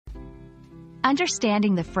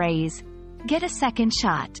Understanding the phrase, "Get a second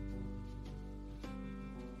shot."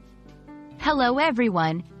 Hello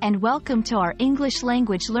everyone, and welcome to our English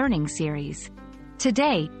language learning series.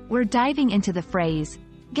 Today, we're diving into the phrase,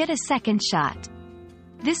 "Get a second shot."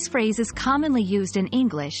 This phrase is commonly used in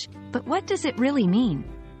English, but what does it really mean?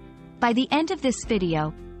 By the end of this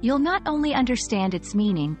video, you'll not only understand its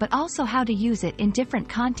meaning but also how to use it in different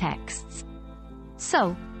contexts.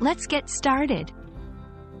 So, let's get started.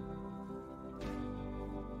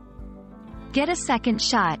 Get a second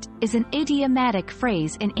shot is an idiomatic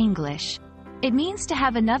phrase in English. It means to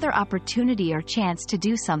have another opportunity or chance to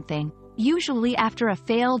do something, usually after a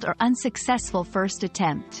failed or unsuccessful first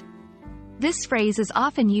attempt. This phrase is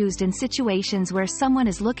often used in situations where someone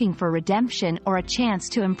is looking for redemption or a chance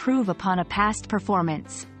to improve upon a past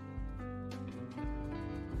performance.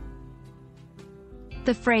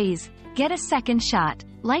 The phrase, "get a second shot,"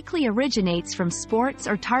 likely originates from sports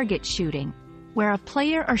or target shooting, where a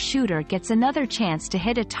player or shooter gets another chance to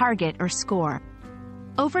hit a target or score.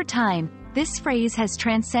 Over time, this phrase has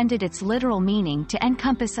transcended its literal meaning to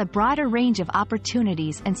encompass a broader range of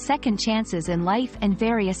opportunities and second chances in life and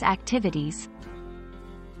various activities.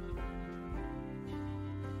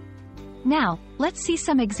 Now, let's see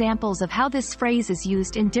some examples of how this phrase is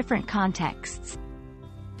used in different contexts.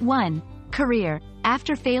 1. Career.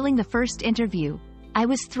 After failing the first interview, I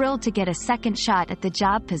was thrilled to get a second shot at the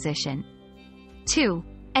job position. 2.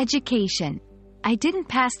 Education. I didn't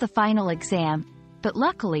pass the final exam, but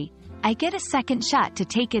luckily, I get a second shot to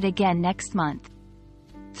take it again next month.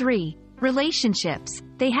 3. Relationships.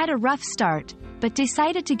 They had a rough start, but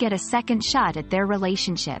decided to get a second shot at their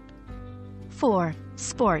relationship. 4.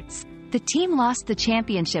 Sports. The team lost the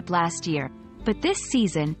championship last year, but this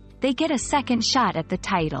season, they get a second shot at the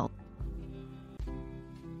title.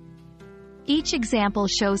 Each example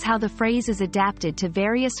shows how the phrase is adapted to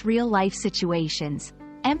various real-life situations,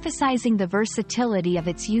 emphasizing the versatility of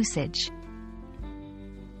its usage.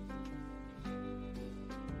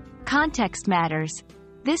 Context matters.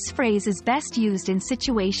 This phrase is best used in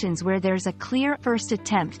situations where there's a clear first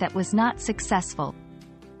attempt that was not successful.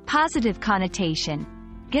 Positive connotation.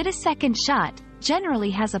 Get a second shot generally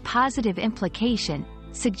has a positive implication,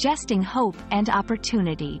 suggesting hope and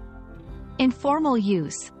opportunity. Informal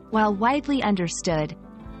use. While widely understood,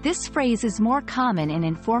 this phrase is more common in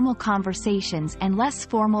informal conversations and less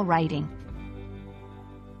formal writing.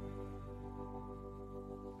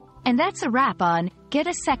 And that's a wrap on Get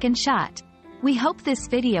a Second Shot. We hope this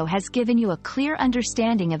video has given you a clear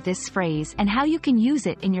understanding of this phrase and how you can use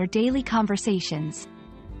it in your daily conversations.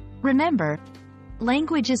 Remember,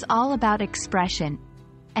 language is all about expression,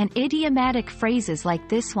 and idiomatic phrases like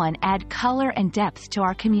this one add color and depth to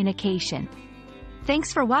our communication.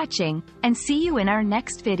 Thanks for watching, and see you in our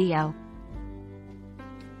next video.